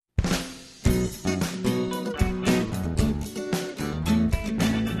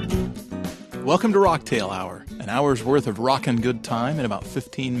Welcome to Rocktail Hour, an hour's worth of rockin' good time in about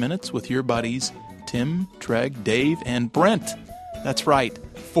 15 minutes with your buddies Tim, Treg, Dave, and Brent. That's right,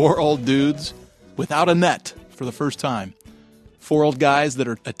 4 old dudes without a net for the first time. 4 old guys that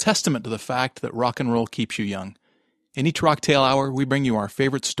are a testament to the fact that rock and roll keeps you young. In each Rocktail Hour, we bring you our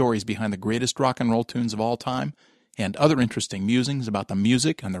favorite stories behind the greatest rock and roll tunes of all time and other interesting musings about the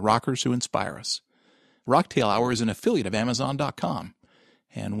music and the rockers who inspire us. Rocktail Hour is an affiliate of Amazon.com.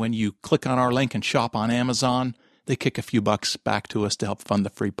 And when you click on our link and shop on Amazon, they kick a few bucks back to us to help fund the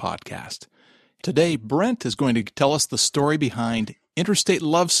free podcast. Today, Brent is going to tell us the story behind Interstate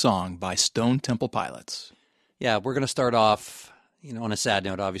Love Song by Stone Temple Pilots. Yeah, we're going to start off, on a sad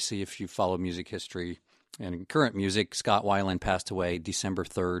note. Obviously, if you follow music history and current music, Scott Weiland passed away December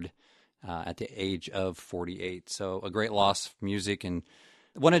 3rd at the age of 48. So a great loss of music, and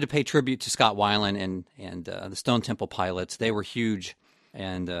wanted to pay tribute to Scott Weiland and the Stone Temple Pilots. They were huge.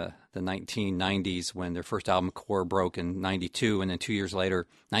 And the 1990s, when their first album, Core, broke in 92, and then 2 years later,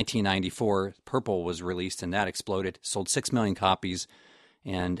 1994, Purple was released, and that exploded. Sold 6 million copies,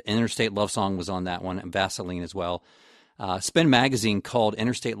 and Interstate Love Song was on that one, and Vaseline as well. Spin Magazine called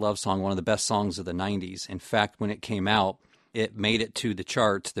Interstate Love Song one of the best songs of the 90s. In fact, when it came out, it made it to the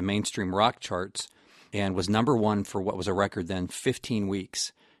charts, the mainstream rock charts, and was number one for what was a record then, 15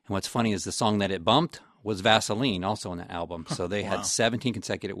 weeks. And what's funny is the song that it bumped was Vaseline, also on that album. So they had 17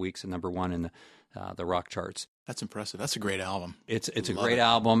 consecutive weeks at number one in the rock charts. That's impressive. That's a great album. It's a great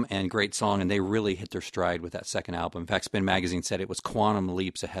album and great song, and they really hit their stride with that second album. In fact, Spin Magazine said it was quantum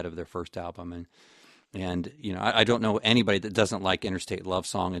leaps ahead of their first album. And I don't know anybody that doesn't like Interstate Love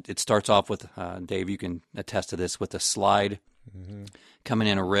Song. It starts off with, Dave, you can attest to this, with a slide coming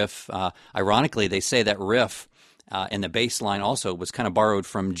in, a riff. Ironically, they say that riff and the bass line also was kind of borrowed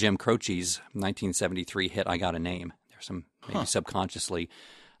from Jim Croce's 1973 hit, I Got a Name. There's some, maybe subconsciously,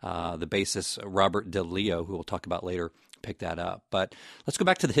 the bassist Robert DeLeo, who we'll talk about later, picked that up. But let's go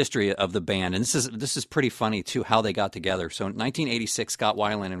back to the history of the band. And this is pretty funny, too, how they got together. So in 1986, Scott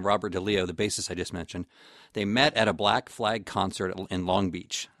Weiland and Robert DeLeo, the bassist I just mentioned, they met at a Black Flag concert in Long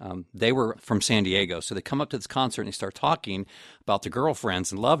Beach. They were from San Diego, so they come up to this concert and they start talking about their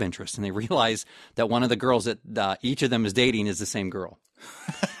girlfriends and love interests, and they realize that one of the girls that each of them is dating is the same girl.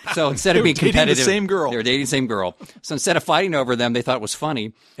 So instead of being competitive, the same girl. They were dating the same girl. So instead of fighting over them, they thought it was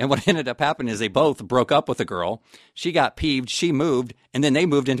funny. And what ended up happening is they both broke up with the girl. She got peeved, she moved, and then they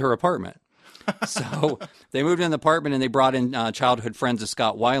moved into her apartment. So they moved in the apartment, and they brought in childhood friends of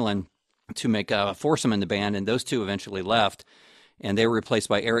Scott Weiland to make a foursome in the band, and those two eventually left. And they were replaced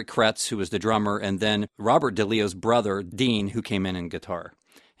by Eric Kretz, who was the drummer, and then Robert DeLeo's brother, Dean, who came in guitar.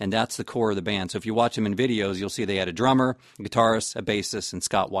 And that's the core of the band. So if you watch them in videos, you'll see they had a drummer, a guitarist, a bassist, and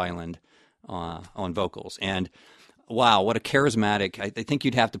Scott Weiland on vocals. And wow, what a charismatic! I think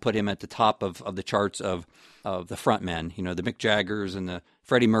you'd have to put him at the top of the charts of the frontmen. The Mick Jaggers and the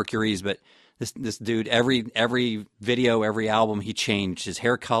Freddie Mercurys. But this dude, every video, every album, he changed his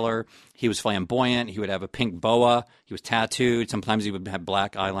hair color. He was flamboyant. He would have a pink boa. He was tattooed. Sometimes he would have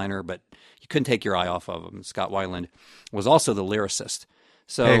black eyeliner, but you couldn't take your eye off of him. Scott Weiland was also the lyricist.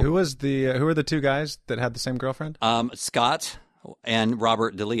 So, hey, who were the two guys that had the same girlfriend? Scott and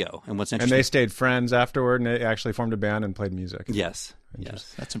Robert DeLeo. And what's interesting, and they stayed friends afterward, and they actually formed a band and played music. Yes.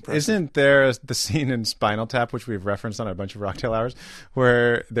 That's impressive. Isn't there the scene in Spinal Tap, which we've referenced on a bunch of Rocktail Hours,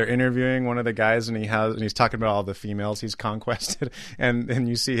 where they're interviewing one of the guys and he's talking about all the females he's conquested, and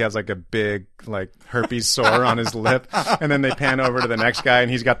you see he has like a big herpes sore on his lip, and then they pan over to the next guy and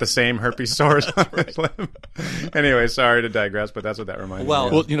he's got the same herpes sores on his lip. Anyway, sorry to digress, but that's what that reminded me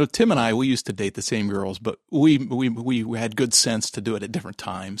of. Well, Tim and I, we used to date the same girls, but we had good sense to do it at different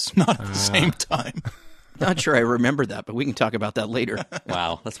times, not at the same time. Not sure I remember that, but we can talk about that later.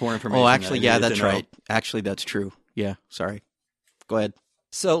 Wow, that's more information. Oh, actually, yeah, that's right. Actually, that's true. Yeah, sorry. Go ahead.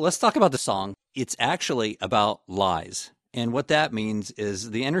 So let's talk about the song. It's actually about lies. And what that means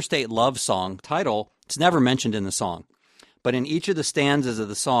is the Interstate Love Song title, it's never mentioned in the song. But in each of the stanzas of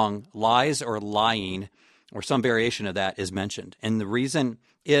the song, lies or lying or some variation of that is mentioned. And the reason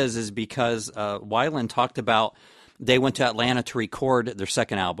is because Weiland talked about they went to Atlanta to record their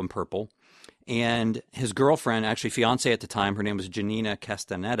second album, Purple. And his girlfriend, actually fiance at the time, her name was Janina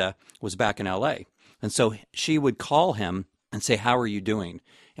Castaneda, was back in L.A. And so she would call him and say, "How are you doing?"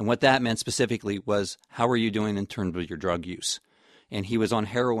 And what that meant specifically was, how are you doing in terms of your drug use? And he was on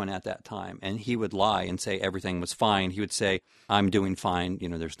heroin at that time. And he would lie and say everything was fine. He would say, "I'm doing fine.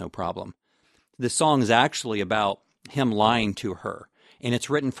 There's no problem." This song is actually about him lying to her. And it's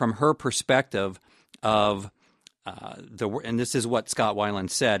written from her perspective of and this is what Scott Weiland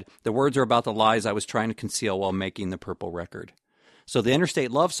said: "The words are about the lies I was trying to conceal while making the Purple record." So the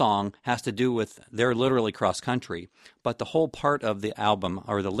Interstate Love Song has to do with, they're literally cross country, but the whole part of the album,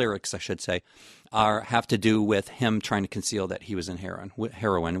 or the lyrics, I should say, have to do with him trying to conceal that he was in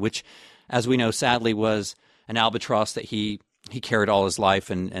heroin, which, as we know, sadly was an albatross that he carried all his life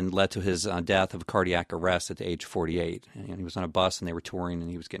and led to his death of cardiac arrest at the age of 48. And he was on a bus and they were touring and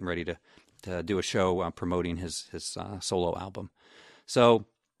he was getting ready to do a show promoting his solo album. So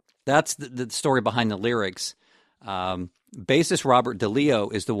that's the story behind the lyrics. Bassist Robert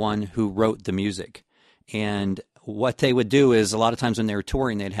DeLeo is the one who wrote the music. And what they would do is a lot of times when they were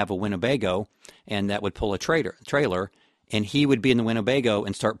touring, they'd have a Winnebago and that would pull a trailer. And he would be in the Winnebago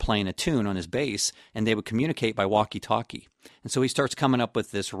and start playing a tune on his bass, and they would communicate by walkie-talkie. And so he starts coming up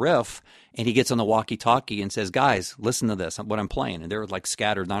with this riff, and he gets on the walkie-talkie and says, guys, listen to this, what I'm playing. And they're like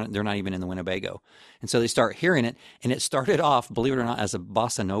scattered. They're not even in the Winnebago. And so they start hearing it, and it started off, believe it or not, as a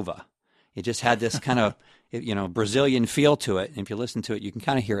bossa nova. It just had this kind of Brazilian feel to it. And if you listen to it, you can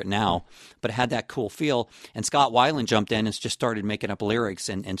kind of hear it now. But it had that cool feel. And Scott Weiland jumped in and just started making up lyrics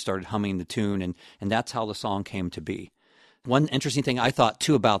and started humming the tune, and that's how the song came to be. One interesting thing I thought,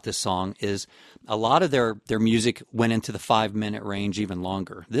 too, about this song is a lot of their music went into the 5-minute range, even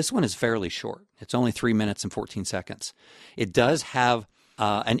longer. This one is fairly short. It's only 3 minutes and 14 seconds. It does have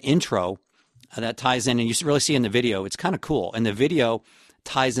an intro that ties in, and you really see in the video, it's kind of cool. And the video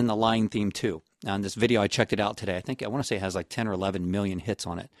ties in the line theme, too. Now, in this video, I checked it out today. I want to say it has like 10 or 11 million hits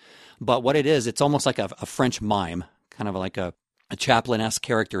on it. But what it is, it's almost like a French mime, kind of like a Chaplin-esque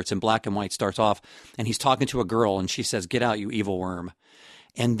character. It's in black and white, starts off, and he's talking to a girl, and she says, "Get out, you evil worm."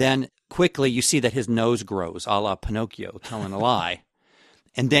 And then quickly you see that his nose grows, a la Pinocchio, telling a lie.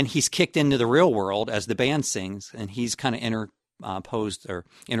 And then he's kicked into the real world as the band sings, and he's kind of interposed or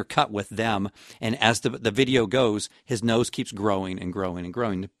intercut with them. And as the video goes, his nose keeps growing and growing and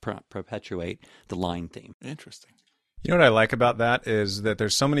growing to perpetuate the line theme. Interesting. You know what I like about that is that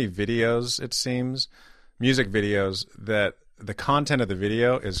there's so many videos, it seems, music videos, that the content of the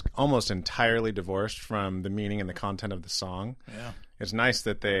video is almost entirely divorced from the meaning and the content of the song. Yeah. It's nice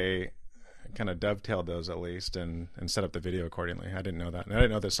that they kind of dovetailed those at least and set up the video accordingly. I didn't know that. And I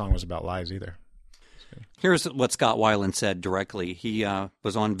didn't know this song was about lies either. Here's what Scott Weiland said directly. He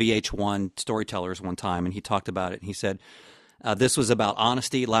was on VH1 Storytellers one time, and he talked about it. He said, this was about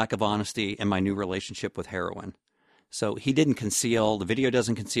honesty, lack of honesty, and my new relationship with heroin. So he didn't conceal. The video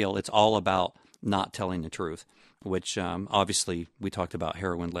doesn't conceal. It's all about not telling the truth, which obviously we talked about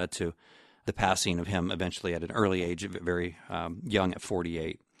heroin led to the passing of him eventually at an early age, very young at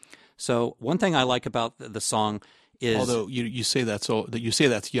 48. So one thing I like about the song is, although you say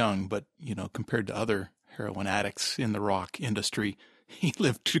that's young, but compared to other heroin addicts in the rock industry, he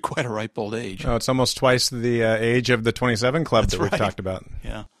lived to quite a ripe old age. Oh, it's almost twice the age of the 27 Club that we've talked about.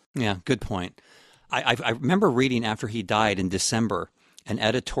 Yeah, good point. I remember reading after he died in December an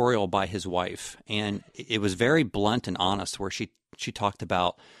editorial by his wife, and it was very blunt and honest, where she talked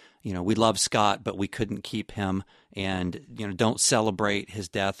about, we love Scott, but we couldn't keep him, and don't celebrate his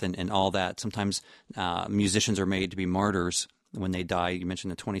death and all that. Sometimes musicians are made to be martyrs when they die. You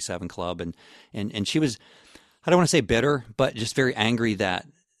mentioned the 27 Club, and she was, I don't want to say bitter, but just very angry that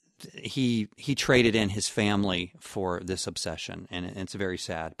he traded in his family for this obsession, and it's very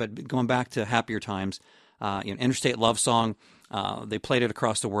sad. But going back to happier times, Interstate Love Song. They played it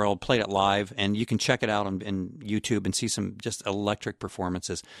across the world, played it live, and you can check it out on YouTube and see some just electric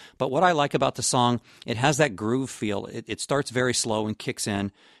performances. But what I like about the song, it has that groove feel. It starts very slow and kicks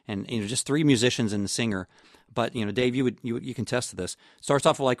in, and just 3 musicians and the singer. But Dave, you can test to this. It starts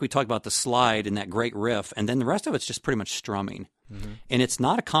off like we talked about the slide and that great riff, and then the rest of it's just pretty much strumming. Mm-hmm. And it's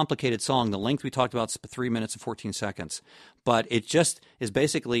not a complicated song. The length we talked about is 3 minutes and 14 seconds, but it just is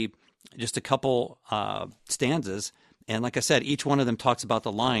basically just a couple stanzas. And like I said, each one of them talks about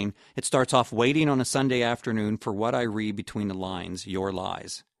the line. It starts off, waiting on a Sunday afternoon for what I read between the lines, your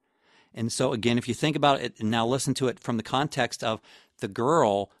lies. And so again, if you think about it and now listen to it from the context of the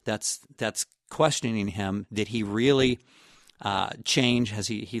girl that's questioning him, did he really change? Has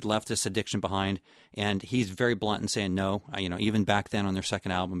he left this addiction behind? And he's very blunt in saying no. Even back then on their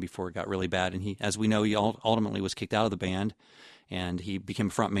second album before it got really bad, and he, as we know, he ultimately was kicked out of the band, and he became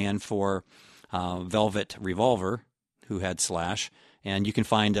a front man for Velvet Revolver, who had Slash. And you can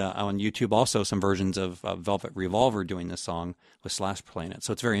find on YouTube also some versions of Velvet Revolver doing this song with Slash playing it.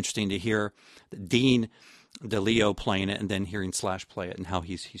 So it's very interesting to hear Dean DeLeo playing it and then hearing Slash play it and how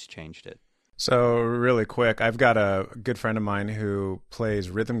he's changed it. So really quick, I've got a good friend of mine who plays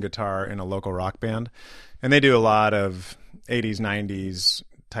rhythm guitar in a local rock band, and they do a lot of 80s, 90s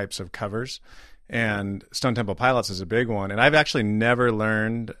types of covers. And Stone Temple Pilots is a big one. And I've actually never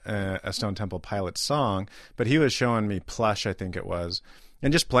learned a Stone Temple Pilots song, but he was showing me Plush, I think it was,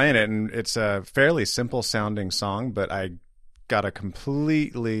 and just playing it. And it's a fairly simple sounding song, but I got a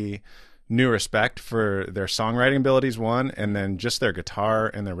completely new respect for their songwriting abilities, one, and then just their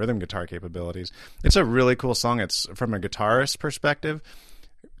guitar and their rhythm guitar capabilities. It's a really cool song. It's, from a guitarist perspective,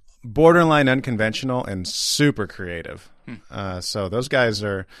 borderline unconventional and super creative. So those guys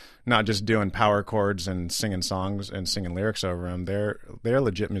are not just doing power chords and singing songs and singing lyrics over them. They're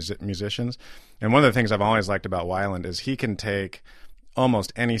legit musicians. And one of the things I've always liked about Weiland is he can take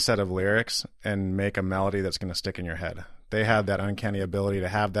almost any set of lyrics and make a melody that's going to stick in your head. They have that uncanny ability to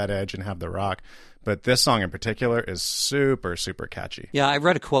have that edge and have the rock. But this song in particular is super, super catchy. Yeah, I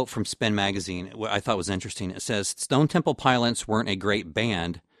read a quote from Spin Magazine what I thought was interesting. It says, Stone Temple Pilots weren't a great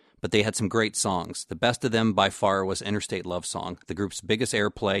band, but they had some great songs. The best of them by far was Interstate Love Song, the group's biggest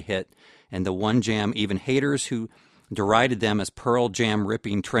airplay hit, and the one jam even haters who derided them as Pearl Jam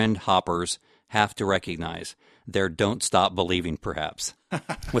ripping trend hoppers have to recognize. Their Don't Stop Believing, perhaps,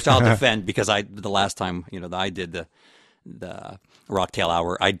 which I'll defend because the last time I did the Rocktail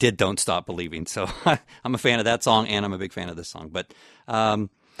Hour, I did Don't Stop Believing. So I'm a fan of that song, and I'm a big fan of this song. But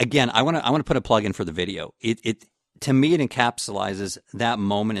again, I want to put a plug in for the video. It to me, it encapsulates that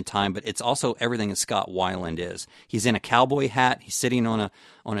moment in time, but it's also everything that Scott Weiland is. He's in a cowboy hat. He's sitting on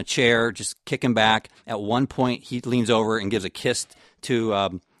a chair, just kicking back. At one point, he leans over and gives a kiss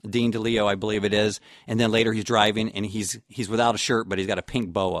to Dean DeLeo, I believe it is. And then later he's driving, and he's without a shirt, but he's got a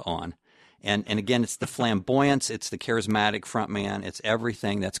pink boa on. And again, it's the flamboyance, it's the charismatic frontman, it's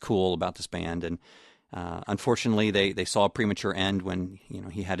everything that's cool about this band. And unfortunately, they saw a premature end when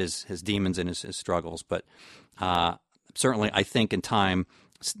he had his demons and his struggles. But certainly, I think in time,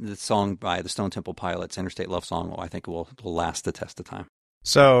 the song by the Stone Temple Pilots, Interstate Love Song, I think will last the test of time.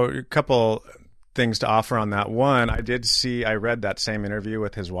 So a couple things to offer on that. One, I read that same interview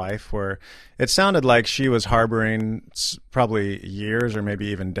with his wife where it sounded like she was harboring probably years or maybe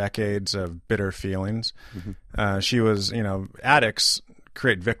even decades of bitter feelings. Mm-hmm. She was, addicts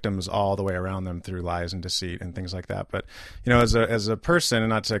create victims all the way around them through lies and deceit and things like that. But, as a person, and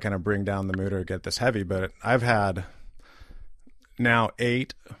not to kind of bring down the mood or get this heavy, but I've had now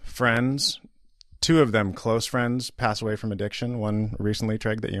 8 friends, 2 of them close friends, pass away from addiction. One recently,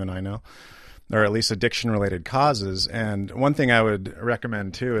 Treg, that you and I know, or at least addiction-related causes. And one thing I would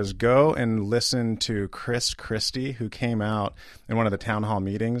recommend, too, is go and listen to Chris Christie, who came out in one of the town hall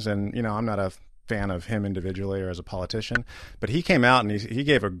meetings. And, I'm not a fan of him individually or as a politician, but he came out and he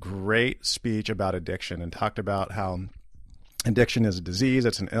gave a great speech about addiction and talked about how addiction is a disease,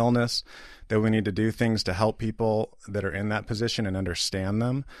 it's an illness, that we need to do things to help people that are in that position and understand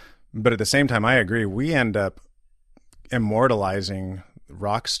them. But at the same time, I agree, we end up immortalizing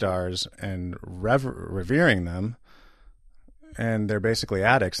rock stars and revering them, and they're basically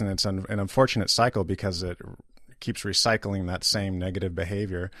addicts, and it's an unfortunate cycle because it keeps recycling that same negative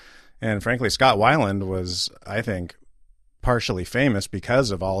behavior. And frankly, Scott Weiland was, I think, partially famous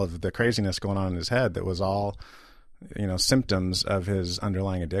because of all of the craziness going on in his head that was all, symptoms of his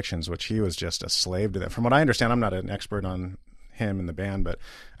underlying addictions, which he was just a slave to that. From what I understand, I'm not an expert on him and the band, but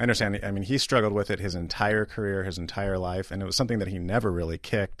I understand, he struggled with it his entire career, his entire life, and it was something that he never really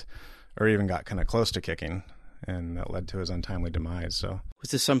kicked or even got kind of close to kicking, and that led to his untimely demise. So,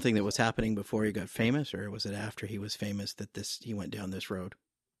 was this something that was happening before he got famous, or was it after he was famous that he went down this road?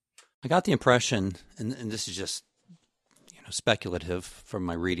 I got the impression, and this is just speculative from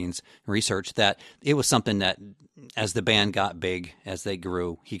my readings and research, that it was something that as the band got big, as they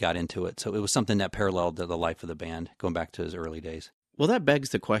grew, he got into it. So it was something that paralleled the life of the band, going back to his early days. Well, that begs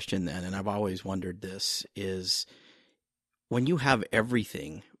the question then, and I've always wondered this, is when you have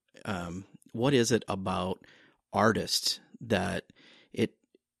everything, what is it about artists that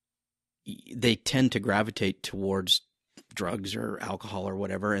they tend to gravitate towards drugs or alcohol or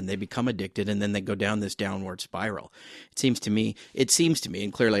whatever, and they become addicted, and then they go down this downward spiral? It seems to me,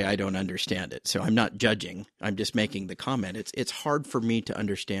 and clearly I don't understand it, so I'm not judging, I'm just making the comment. It's hard for me to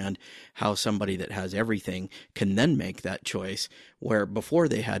understand how somebody that has everything can then make that choice, where before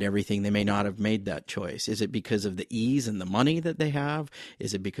they had everything, they may not have made that choice. Is it because of the ease and the money that they have?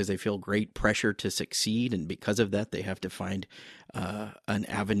 Is it because they feel great pressure to succeed, and because of that, they have to find an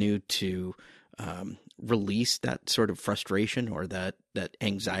avenue to release that sort of frustration or that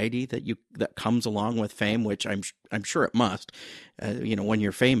anxiety that comes along with fame, which I'm sure it must. When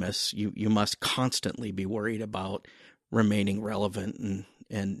you're famous, you must constantly be worried about remaining relevant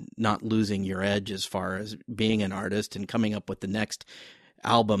and not losing your edge as far as being an artist and coming up with the next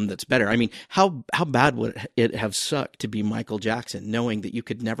album that's better. I mean, how bad would it have sucked to be Michael Jackson, knowing that you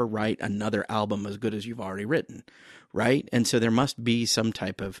could never write another album as good as you've already written, right? And so there must be some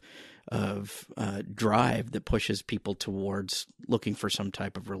type of drive that pushes people towards looking for some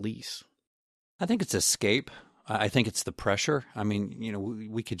type of release. I think it's escape. I think it's the pressure. I mean,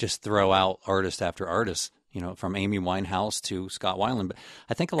 we could just throw out artist after artist, from Amy Winehouse to Scott Weiland. But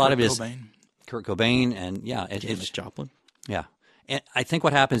I think a lot of it is Kurt Cobain and Janis Joplin. Yeah. And I think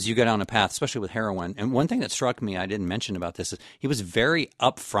what happens, you go down a path, especially with heroin. And one thing that struck me, I didn't mention about this, is he was very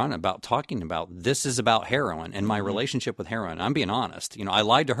upfront about talking about this is about heroin and my relationship with heroin. I'm being honest. I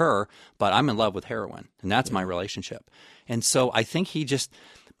lied to her, but I'm in love with heroin, and that's my relationship. And so I think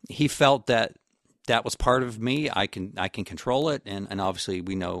he felt that was part of me. I can control it, and obviously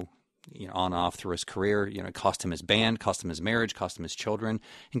we know, on and off through his career, it cost him his band, cost him his marriage, cost him his children.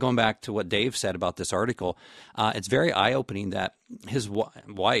 And going back to what Dave said about this article, it's very eye-opening that his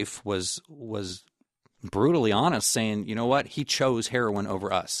wife was brutally honest, saying, you know what, he chose heroin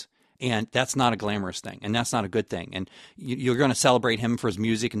over us. And that's not a glamorous thing, and that's not a good thing. And you're going to celebrate him for his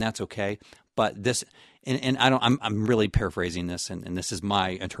music, and that's okay. But this, and I'm really paraphrasing this, and this is my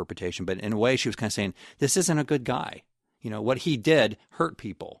interpretation. But in a way, she was kind of saying, this isn't a good guy. What he did hurt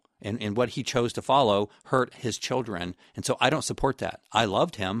people. And what he chose to follow hurt his children. And so I don't support that. I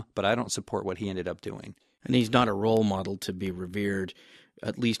loved him, but I don't support what he ended up doing. And he's not a role model to be revered,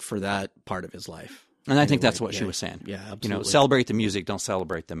 at least for that part of his life. And I think that's what she was saying. Yeah, absolutely. Celebrate the music, don't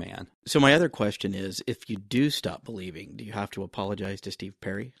celebrate the man. So my other question is, if you do stop believing, do you have to apologize to Steve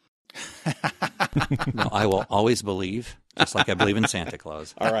Perry? No, I will always believe, just like I believe in Santa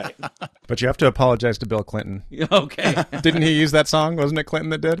Claus. All right. But you have to apologize to Bill Clinton. Okay. Didn't he use that song? Wasn't it Clinton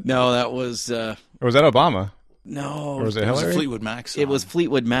that did? No, that was... Or was that Obama? No. Or was it It was Hillary? a Fleetwood Mac song. It was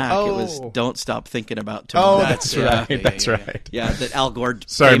Fleetwood Mac. Oh. It was Don't Stop Thinking About Tomorrow. Oh, that's right. That's right. Yeah, that Al Gore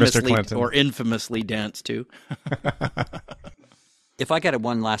Sorry, Mr. famously Clinton. or infamously danced to. If I got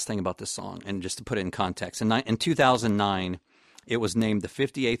one last thing about this song, and just to put it in context, in 2009, it was named the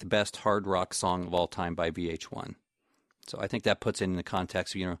 58th best hard rock song of all time by VH1. So I think that puts it in the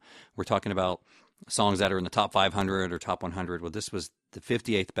context. We're talking about songs that are in the top 500 or top 100. Well, this was the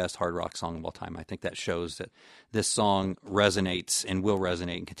 58th best hard rock song of all time. I think that shows that this song resonates and will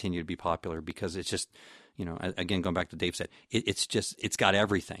resonate and continue to be popular because it's just, again, going back to what Dave said, it's got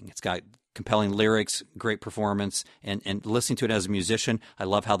everything. It's got compelling lyrics, great performance, and listening to it as a musician, I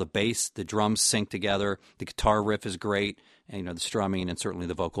love how the bass, the drums sync together, the guitar riff is great, and the strumming and certainly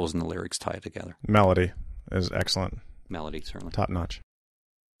the vocals and the lyrics tie it together. Melody is excellent. Melody, certainly. Top notch.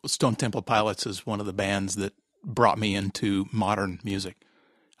 Stone Temple Pilots is one of the bands that brought me into modern music.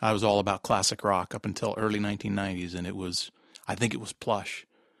 I was all about classic rock up until early 1990s, and I think it was Plush.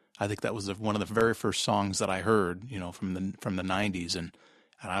 I think that was one of the very first songs that I heard, from the 90s, and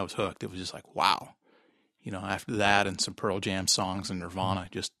I was hooked. It was just like, wow. After that and some Pearl Jam songs and Nirvana,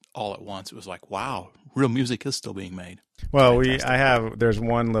 just all at once, it was like, wow, real music is still being made. Well, there's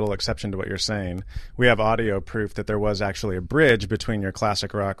one little exception to what you're saying. We have audio proof that there was actually a bridge between your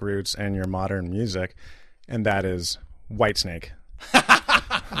classic rock roots and your modern music, and that is Whitesnake.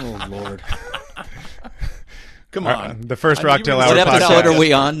 Oh, Lord. Come on. The first Rocktail Hour What podcast. episode are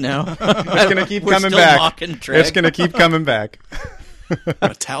we on now? It's going to keep We're coming still back. mocking Treg. It's going to keep coming back.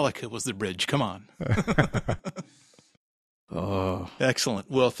 Metallica was the bridge. Come on. Oh. Excellent.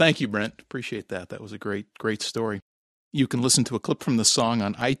 Well, thank you, Brent. Appreciate that. That was a great, great story. You can listen to a clip from the song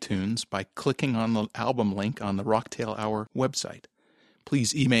on iTunes by clicking on the album link on the Rocktail Hour website.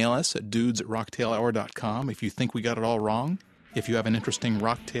 Please email us at dudes@rocktailhour.com if you think we got it all wrong, if you have an interesting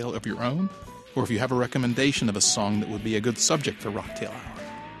rock tale of your own, or if you have a recommendation of a song that would be a good subject for Rocktail Hour.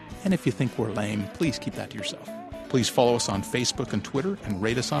 And if you think we're lame, please keep that to yourself. Please follow us on Facebook and Twitter and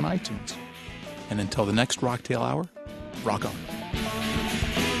rate us on iTunes. And until the next Rocktail Hour, rock on.